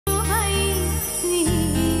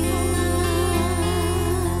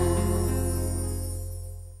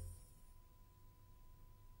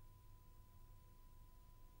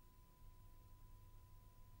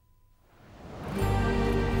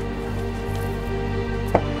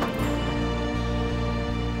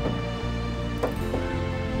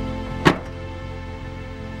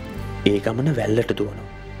ඒ ගමන වැල්ලට දුවනවා.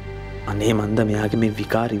 අනේ මන්ද මෙයාගේ මේ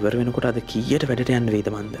විකාර ඉවර වෙනකොට අද කීයට වැඩට යන්න වේද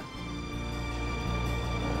මන්ද?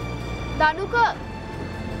 දනුක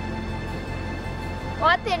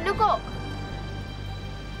ඔයත් එන්නකෝ.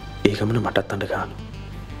 ඒ ගමන මටත් අඬ ගන්නවා.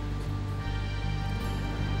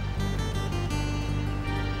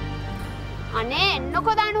 අනේ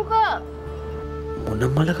එන්නකෝ දනුක. මොන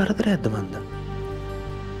මල කරදරයක්ද මන්ද?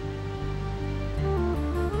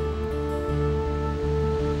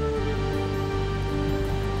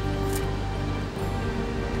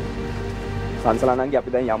 සංසලානන්ගේ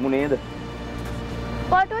අපි දැන් යමු නේද?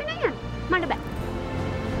 පාටුයි නෑ යන්න. මට බෑ.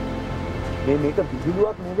 මේක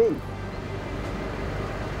විහිළුවක් නෙවෙයි.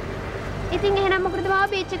 ඉතින් එහෙනම් මොකටද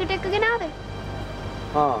මාව බීච් එකට එක්කගෙන ආවේ?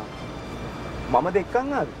 මම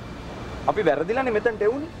දෙක්කන් ආවේ. අපි වැරදිලානේ මෙතනට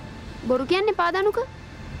එවුනේ. බොරු කියන්නේ එපා දනුක.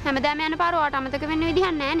 හැමදාම යන පාර ඔයාට අමතක වෙන්න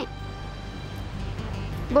විදිහක් නෑනේ.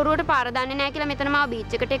 බොරුවට පාර දන්නේ නෑ කියලා මෙතන මාව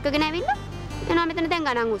බීච් එකට එක්කගෙන ඇවිල්ලා එනවා මෙතන දැන්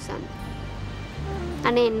ගණන් උස්සන්න.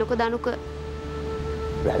 අනේ එන්නකෝ දනුක.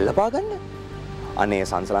 වැල්ලපා ගන්න. අනේ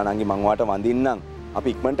සංසලානන්ගේ මං වාට වඳින්නම්. අපි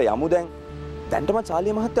ඉක්මනට යමු දැන්. දැන්ටම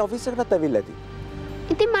චාලිය මහත්තයා ඔෆිස් එකටත් ඇවිල්ලා ඇති.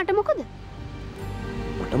 ඉතින් මට මොකද?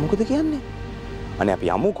 මට මොකද කියන්නේ? අනේ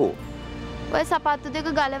අපි යමුකෝ. ඔය සපත්තු දෙක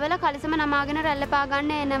ගලවලා කලිසම නමාගෙන රැල්ලපා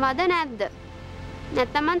ගන්න එනවද නැද්ද?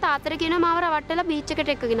 නැත්තම් මං තාත්තට කියනවා මාව රවට්ටලා බීච් එකට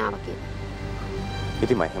එක්කගෙන ආවා කියලා.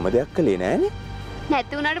 ඉතින් මම හැම දෙයක් කළේ නෑනේ.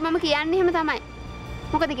 නැති උනාට මම කියන්නේ එහෙම තමයි.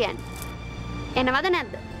 මොකද කියන්නේ? එනවද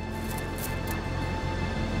නැද්ද?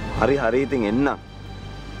 හරි හරි ඉතින් එන්න.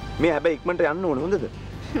 මේ හැබැයි ඉක්මනට යන්න ඕනේ හොඳද?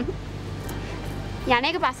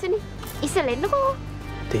 යන්නේක පස්සේනේ. ඉස්සෙල්ල එන්නකෝ.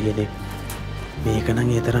 තේනේ. මේක නම්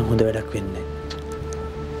ඒ තරම් හොඳ වැඩක් වෙන්නේ නැහැ.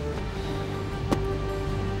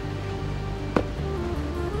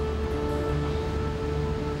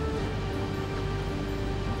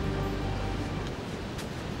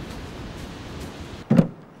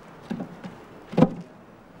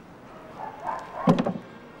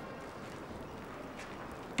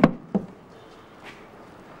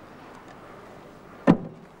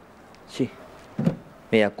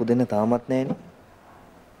 මේ අක්කු දෙන්න තාමත් නැහැනේ.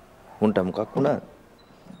 උන්ට මොකක් වුණාද?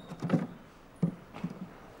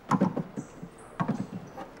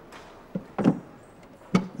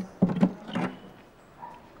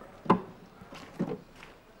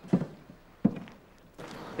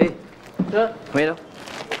 මේලා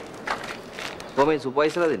කොහොමද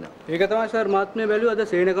සුපර්වයිසර්ලා දෙන්න? ඒක තමයි සර් මාත් මේ බැලුවා අද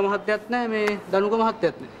සේනක මහත්තයත් නැහැ මේ දනුක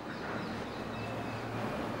මහත්තයත් නැහැ.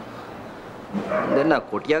 දෙන්න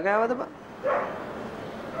කොටියා ගාවද බා?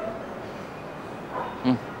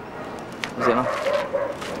 Zena.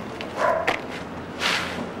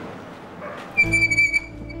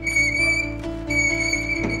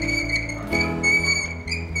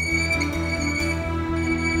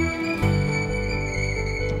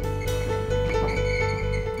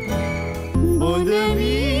 Bonda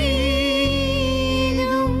Meedum.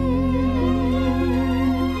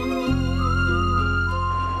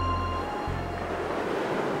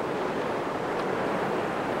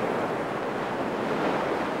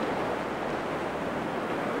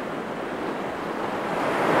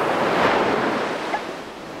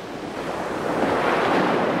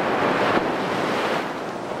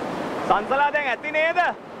 සංසලා දැන් ඇති නේද?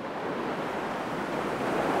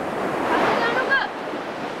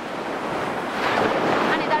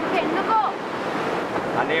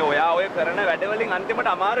 අනේ ඔයා ඔය කරන වැඩ වලින් අන්තිමට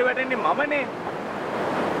අමාරු වැටෙන්නේ මමනේ.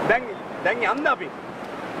 දැන් යන්න අපි.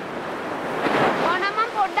 ඕනනම් මම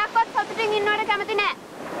පොඩ්ඩක්වත් සතුටින් ඉන්නවට කැමති නෑ.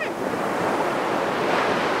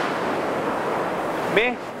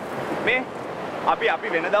 මේ අපි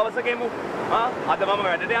වෙන දවසක එමු. අද මම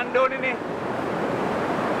වැඩට යන්න ඕනේනේ.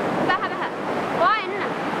 බහ. ඔයා එන්න.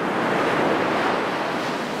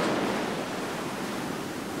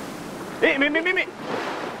 මේ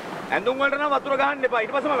ඇඳුම් වලට නම් වතුර ගහන්න එපා.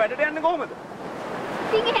 ඊට පස්සේ මම වැඩට යන්නේ කොහමද?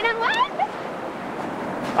 ඉතින් එහෙනම් ඔයා එන්න.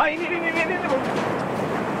 ඉන්නේ.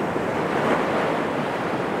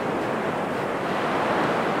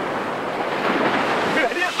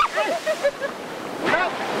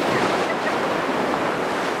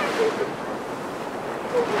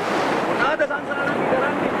 මොනවාද සංසාරණන්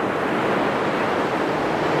කරන්නේ?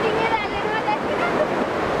 ඉතින් ඒ රැල්ලේනවා දැක්කද?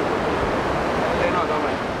 එනවා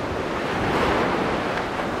තමයි.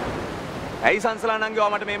 ඇයි සංසලානන්ගේ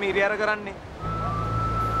ඔයා මට මේ හිරියර කරන්නේ?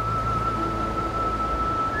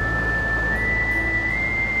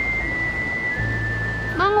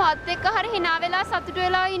 මං ඔයත් එක්ක හරි hina වෙලා සතුටු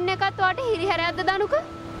වෙලා ඉන්න එකත් ඔයාට හිරිහැරයක්ද දනුක?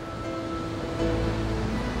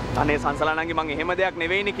 අනේ සංසලානන්ගේ මං එහෙම දෙයක්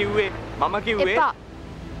නෙවෙයිනේ කිව්වේ. මම කිව්වේ එපා.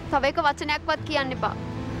 තව එක වචනයක්වත් කියන්න එපා.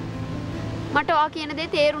 මට ඔයා කියන දේ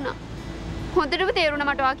තේරුණා. හොඳටම තේරුණා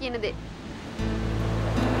මට ඔයා කියන දේ.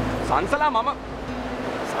 සංසලා මම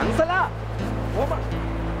සංසලා ඕම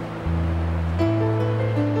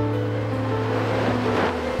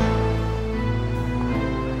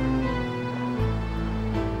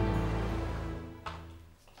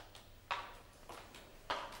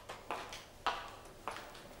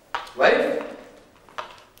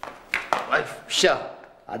Wife, Sha,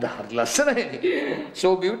 ada hari lassana ini.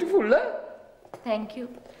 So beautiful lah. Thank you.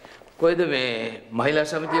 කොයිද මේ මහිලා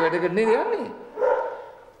සමිතිය වැඩ කරන්නේ යන්නේ?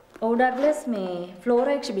 ඔව් ඩග්ලස් මේ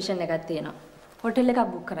ෆ්ලෝරා එක්සිබිෂන් එකක් තියෙනවා. හොටෙල් එකක්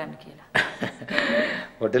බුක් කරන්න කියලා.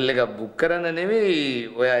 හොටෙල් එකක් බුක් කරන්න නෙවෙයි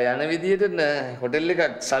ඔයා යන විදියට හොටෙල් එකක්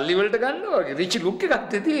සල්ලි වලට ගන්නවා වගේ රිච් ලුක් එකක්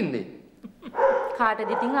තියෙන්නේ.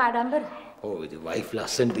 කාටද ඉතින් ආඩම්බර? ඔව් ඉතින් වයිෆ්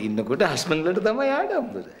ලස්සනට ඉන්නකොට හස්බන්ඩ්ලට තමයි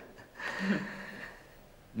ආඩම්බර.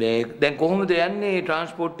 මේ දැන් කොහොමද යන්නේ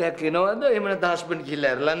ට්‍රාන්ස්පෝර්ට් එකක් එනවද? එහෙම නැත්නම් හස්බන්ඩ්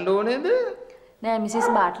කියලා ඇරලන්න ඕනේද? නෑ මිසිස්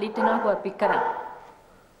බාට්ලිට් එනවා කො පික් කරන්න.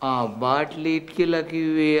 බාට්ලිට් කියලා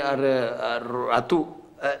කිව්වේ අර රතු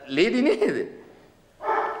ලේඩි නේද?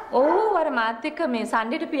 ඔව් අර මාත් එක්ක මේ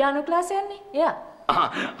සන්ඩේට පියානෝ ක්ලාස් යන්නේ. එයා.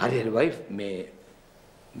 හරි හරි වයිෆ්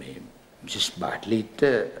මේ මිසිස් බාට්ලිට්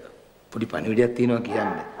පොඩි පණිවිඩයක් තියෙනවා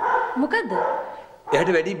කියන්නේ. මොකද්ද?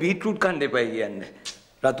 එයාට වැඩි බීට්රූට් කන්න එපයි කියන්නේ.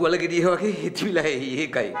 රතු වල ගෙඩිය වගේ හිතවිලා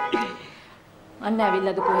ඒකයි. අන්න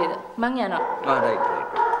ඇවිල්ලාද කොහෙද? මං යනවා.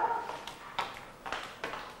 රයිට්.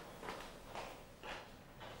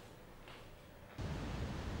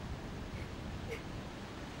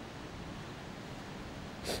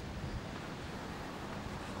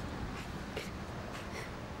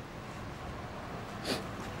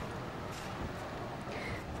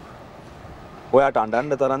 ඔයාට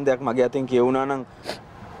අඬන්න තරම් දෙයක් මගේ අතින් කියවුණා නම්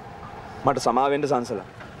මට සමාවෙන්න සංසලා.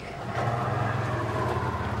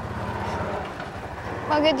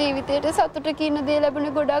 මගේ ජීවිතේට සතුට කියන දේ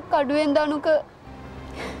ලැබුණේ ගොඩක් අඩුවෙන් දනුක.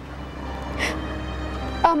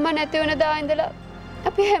 අම්මා නැති වෙන දා ඉඳලා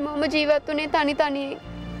අපි හැමෝම ජීවත් වුණේ තනි තනියෙන්.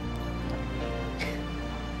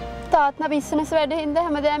 තාත්තා බිස්නස් වැඩේ හින්දා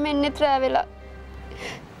හැමදාම එන්නේ ට්‍රැවෙලා.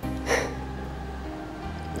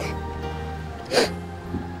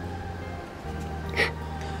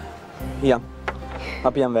 යම්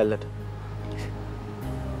අපි යම් වැල්ලට.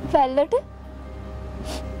 වැල්ලට?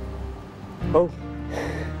 ඔව්.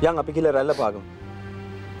 යම් අපි කියලා රැල්ල පාගමු.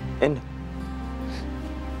 එන්න.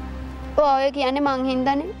 ඔය කියන්නේ මං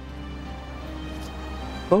හින්දානේ.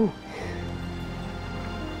 ඔව්.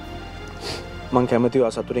 මං කැමතිව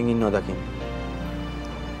සතුටින් ඉන්නවා දකින්න.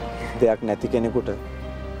 දෙයක් නැති කෙනෙකුට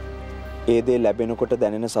ඒ දේ ලැබෙනකොට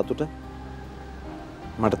දැනෙන සතුට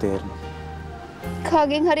මට තේරෙනවා.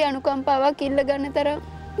 කාගෙන් හරි අනුකම්පාවක් ඉල්ල ගන්න තරම්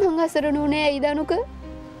මං අසරණ වුණේ ඇයිද අනුක?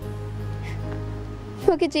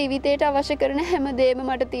 මගේ ජීවිතේට අවශ්‍ය කරන හැම දෙයක්ම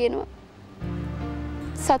මට තියෙනවා.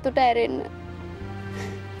 සතුට ඇරෙන්න.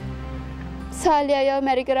 සාලි අයව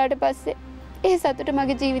මැරි කරාට පස්සේ ඒ සතුට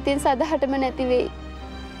මගේ ජීවිතෙන් සදහටම නැති වෙයි.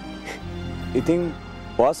 ඉතින්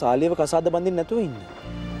ඔයා සාලියව කසාද බඳින්න නැතුව ඉන්න.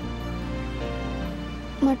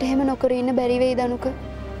 මට එහෙම නොකර ඉන්න බැරි වෙයිද අනුක?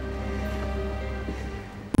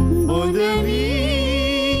 Bonda Meedum.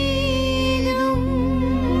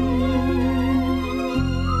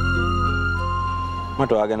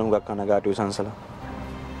 මට ඔයා ගැන හුඟක් කනගාටුයි සංසලා.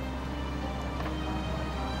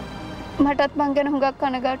 මටත් මං ගැන හුඟක්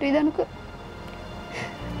කනගාටුයි දනුක.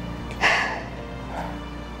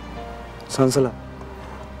 සංසලා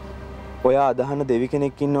ඔයා අදහන දෙවි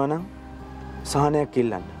කෙනෙක් ඉන්නවා නම් සහනයක්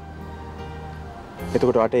ඉල්ලන්න.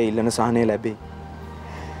 එතකොට වටේ ඉල්ලන සහනය ලැබෙයි.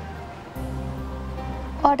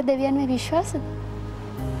 ඔයාට දෙවියන් මේ විශ්වාසද?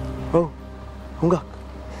 ඔව් හුඟක්.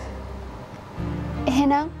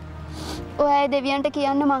 එහෙනම් ඔයා දෙවියන්ට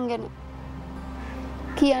කියන්න මං ගැන.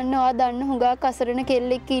 කියන්න ඔයා දන්න හුඟක් අසරණ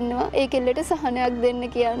කෙල්ලෙක් ඉන්නවා. ඒ කෙල්ලට සහනයක් දෙන්න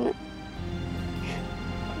කියන්න.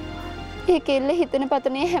 ඒ කෙල්ල හිතන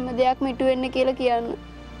පතනේ හැම දෙයක්ම ඉටු වෙන්න කියලා කියන්න.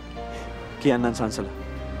 කියන්නම් සංසලා.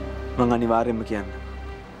 මං අනිවාර්යෙන්ම කියන්න.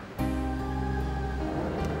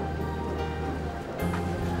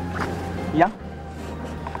 යා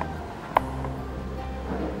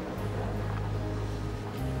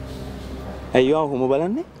ඇයි ඔයා හුම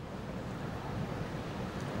බලන්නේ?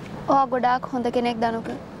 ඔයා ගොඩාක් හොඳ කෙනෙක් දනුක.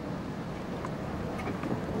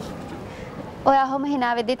 ඔයා හොම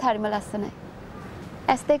hina වෙද්දිත් හරිම ලස්සනයි.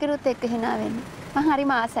 ඇස් දෙකරුත් එක්ක hina වෙන්නේ. මං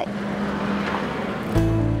හරිම ආසයි.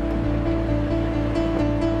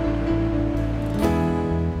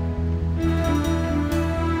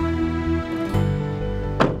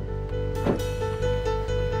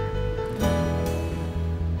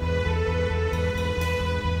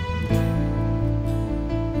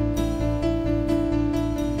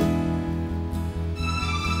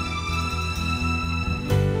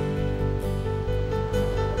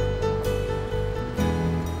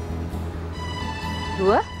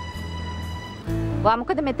 වා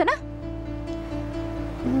මොකද මෙතන?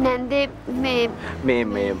 නැන්දේ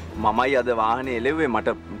මේ මමයි අද වාහනේ එලෙව්වේ මට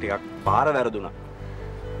ටිකක් පාර වැරදුනා.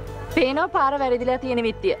 පේනවා පාර වැරදිලා තියෙන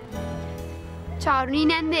විත්තිය. චාරුණී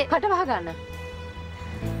නැන්දේ කට වහ ගන්න.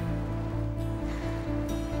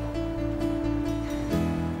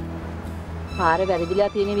 පාර වැරදිලා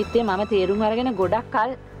තියෙන විත්තිය මම තේරුම් අරගෙන ගොඩක්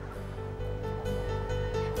කල්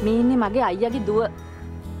මේ ඉන්නේ මගේ අයියාගේ දුව.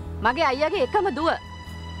 මගේ අයියාගේ එකම දුව.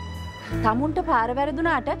 තමුන්ට පාර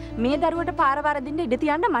වැරදුනාට මේ දරුවට පාර වරදින්න ඉඩ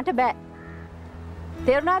තියන්න මට බෑ.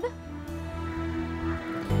 තේරුණාද?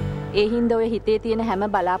 ඒ හින්දා ඔය හිතේ තියෙන හැම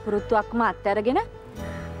බලාපොරොත්තුවක්ම අත්හැරගෙන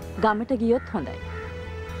ගමට ගියොත් හොඳයි.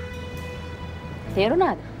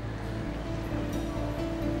 තේරුණාද?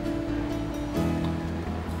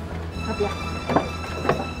 අපි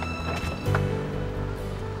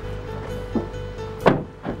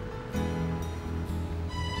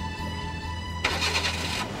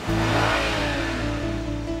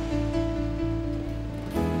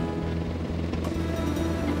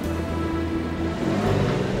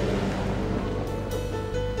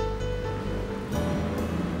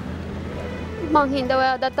මං හින්දා ඔය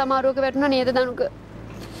අදත් අමාරුවක වැටුණා නේද දනුක?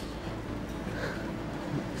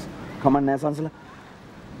 කමක් නෑ සංසලා.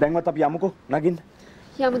 දැන්වත් අපි යමුකෝ නගින්න.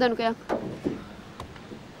 යමු දනුක යමු.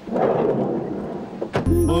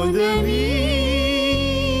 Bonda Meedum.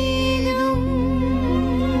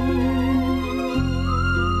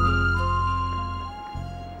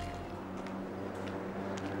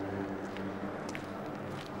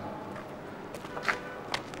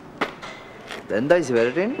 දැන්දයිස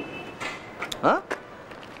වැරටෙන්නේ? හා?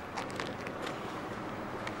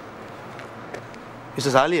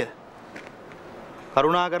 මිස්ටර් සාලිය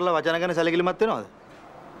කරුණා කරලා වචන ගැන සැලකිලිමත් වෙනවද?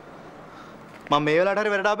 මම මේ වෙලාවට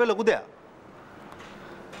හරි වැඩට ආපේ ලොකු දෙයක්.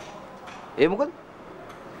 ඒ මොකද?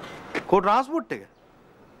 කෝ ට්‍රාන්ස්පෝර්ට් එක.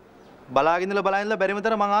 බලාගෙන ඉඳලා බැරිම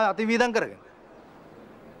තර මං ආවේ අති වීදම් කරගෙන.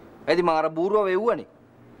 ඇයිද මං අර බූරුව වෙව්වනේ.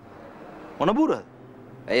 මොන බූරුවද?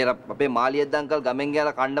 ඇයි අපේ මාලියද්ද අංකල් ගමෙන්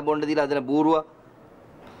ගිහලා කණ්ඩ බොණ්ඩ දීලා අදන බූරුව.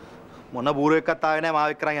 මොන බූරුව එක්කත් ආවේ නැහැ මාව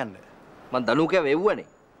එක්කරන් යන්න. මං දනුකේ වෙව්වනේ.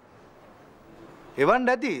 එවන්න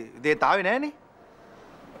ඇති. ඉතින් තාවේ නැහනේ.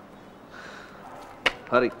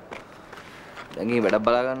 හරි. දැන් ගිහින් වැඩක්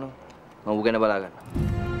බලා ගන්නවා. මම ඌ ගැන බලා ගන්නවා.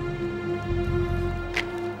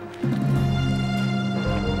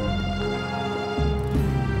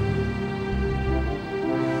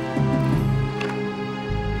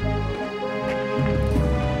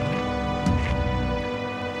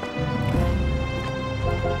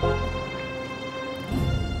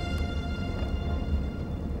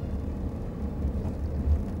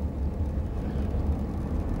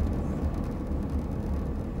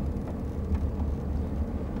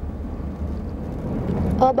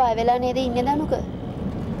 ඔය බය වෙලා නේද ඉන්නේ දනුක?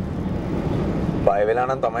 බය වෙලා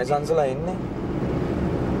නම් තමයි සංසලා ඉන්නේ.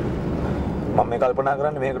 මම මේ කල්පනා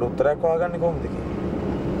කරන්නේ මේකට උත්තරයක් හොයාගන්නේ කොහොමද කියලා.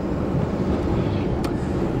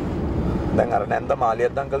 දැන් අර නැන්ද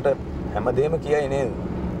මාලියත් අංකල්ට හැමදේම කියයි නේද?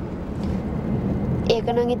 ඒක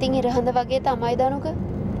නම් ඉතින් ඉරහඳ වගේ තමයි දනුක.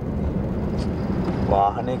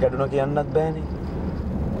 වාහනේ කැඩුණා කියන්නත් බෑනේ.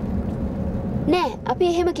 නෑ අපි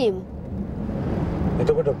එහෙම කියමු.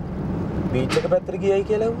 එතකොට බීච් එක පැත්තට ගියයි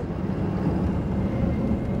කියලා වුණා.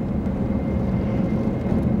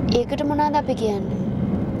 ඒකට මොනවද අපි කියන්නේ?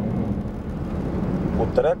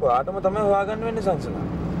 උත්තරයක් ඔයාටම තමයි හොයාගන්න වෙන්නේ සංසලා.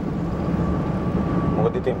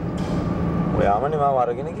 මොකද ඉතින් ඔයාමනේ මාව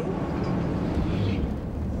අරගෙන ගියේ.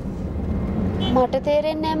 මට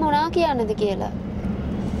තේරෙන්නේ නැහැ මොනවා කියන්නද කියලා.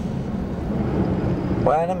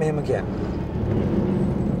 ඔයා නම් මෙහෙම කියන්නේ.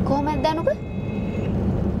 කොහොමද දනුක?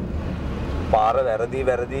 පාර වැරදි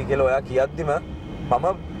කියලා ඔයා කියද්දිම මම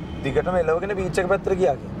දිගටම එලවගෙන බීච් එක පැත්තට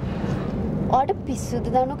ගියා කියලා. ඔයාට පිස්සුද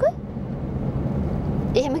දනුක?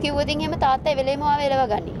 එහෙම කිව්වොත් එහෙම තාත්තා එවෙලේම ආව එලව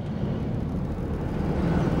ගනි.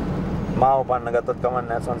 මාව පන්න ගත්තත් කමක්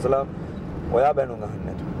නැහැ සංසලා. ඔයා බැනුම් අහන්නේ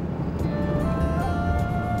නැතු.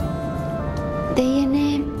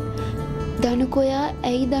 දෙයනේ දනුක ඔයා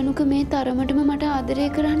ඇයි දනුක මේ තරමටම මට ආදරය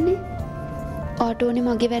කරන්නේ? ආටෝනේ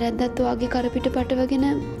මගේ වැරද්දත් ඔයාගේ කරපිට පටවගෙන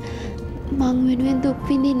මං වෙනුවෙන් දුක්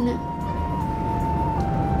විඳින්න.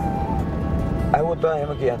 අයවොත් ඔයා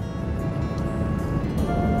එහෙම කියන්නේ.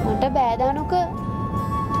 මට බෑ දනුක.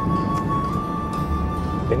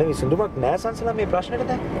 වෙන විසඳුමක් නෑ සංසලා මේ ප්‍රශ්නෙට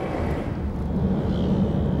දැන්.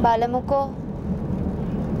 බලමුකෝ.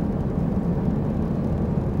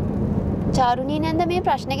 චාරුණී නැන්ද මේ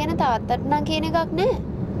ප්‍රශ්නේ ගැන තාත්තට නම් කියන එකක් නෑ.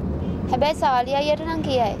 හැබැයි සාලි අයියට නම්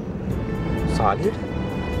කියයි. සාලියට?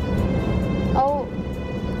 ඔව්.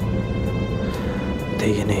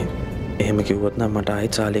 දෙයනේ එහෙම කිව්වොත් නම් මට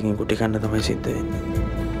ආයෙත් සාලියකින් කුටි කන්න තමයි සිද්ධ වෙන්නේ.